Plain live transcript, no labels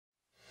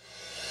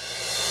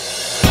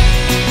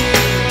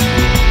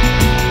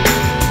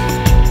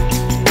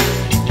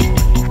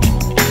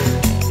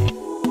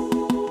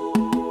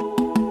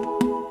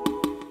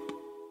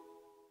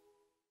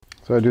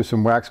So I do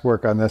some wax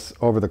work on this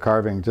over the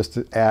carving just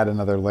to add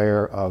another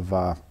layer of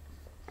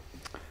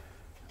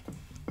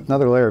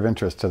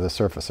interest to the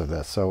surface of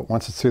this. So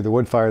once it's through the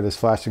wood fire, this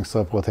flashing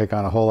slip will take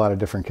on a whole lot of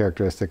different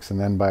characteristics, and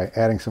then by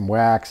adding some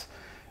wax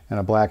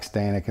and a black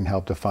stain, it can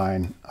help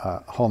define a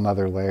whole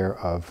nother layer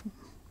of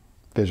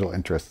visual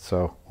interest.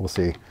 So we'll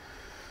see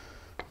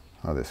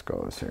how this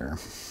goes here.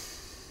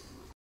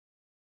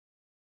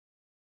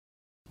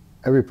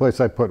 Every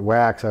place I put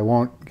wax, I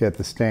won't get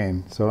the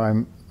stain, so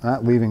I'm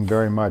not leaving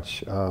very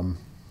much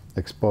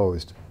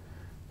exposed.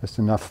 Just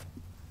enough,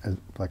 as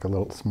like a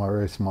little small,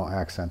 very small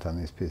accent on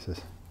these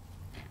pieces.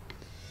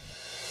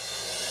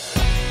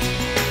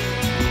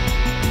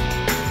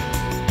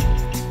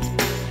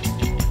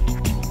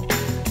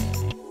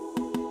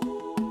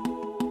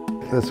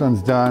 This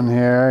one's done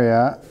here,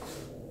 yeah.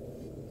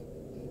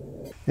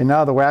 And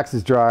now the wax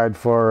is dried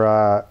for,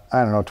 I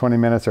don't know, 20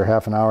 minutes or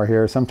half an hour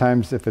here.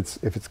 Sometimes if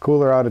it's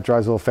cooler out, it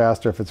dries a little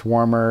faster. If it's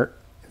warmer,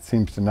 it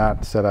seems to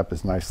not set up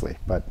as nicely.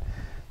 But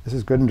this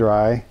is good and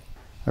dry.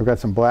 I've got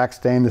some black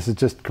stain. This is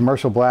just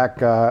commercial black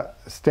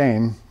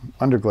stain,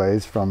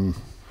 Underglaze from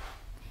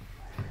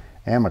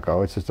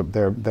Amico. It's just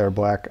their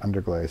black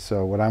Underglaze.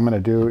 So what I'm going to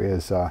do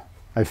is,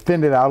 I've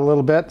thinned it out a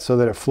little bit so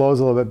that it flows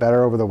a little bit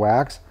better over the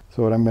wax.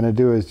 So what I'm going to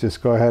do is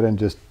just go ahead and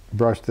just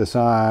brush this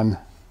on,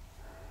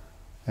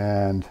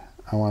 and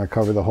I want to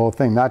cover the whole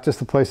thing, not just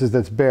the places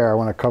that's bare. I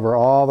want to cover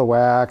all the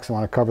wax. I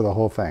want to cover the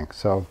whole thing.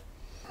 So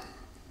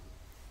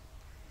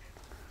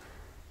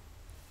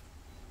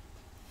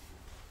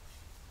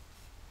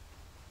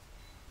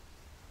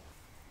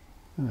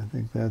and I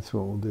think that's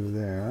what we'll do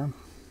there.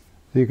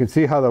 So you can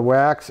see how the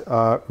wax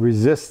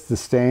resists the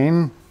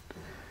stain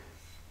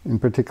in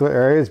particular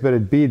areas, but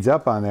it beads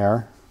up on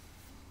there.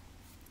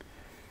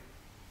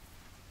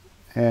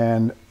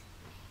 And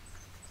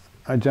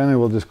I generally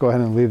will just go ahead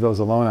and leave those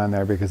alone on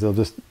there because they'll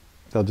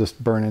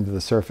just burn into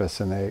the surface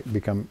and they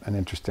become an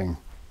interesting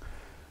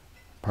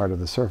part of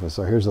the surface.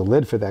 So here's the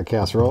lid for that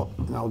casserole,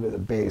 and I'll do the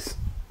base.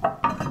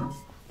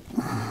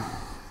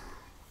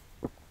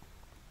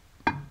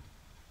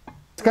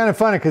 It's kind of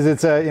funny because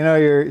it's you know,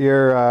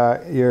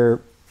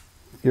 your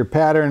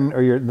pattern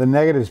or the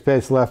negative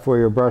space left where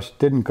your brush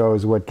didn't go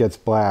is what gets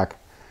black.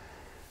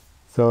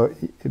 So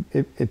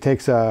it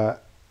takes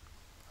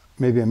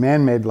maybe a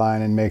man-made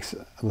line and makes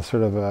a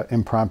sort of an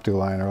impromptu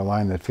line, or a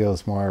line that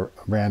feels more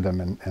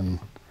random and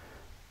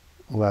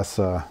less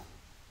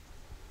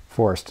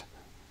forced.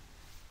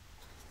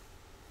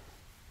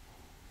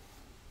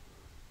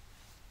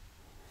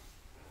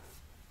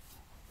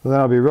 So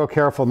then I'll be real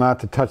careful not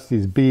to touch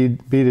these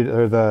beaded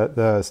or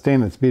the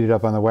stain that's beaded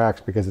up on the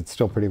wax because it's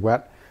still pretty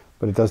wet,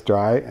 but it does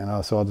dry,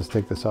 and so I'll just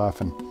take this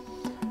off and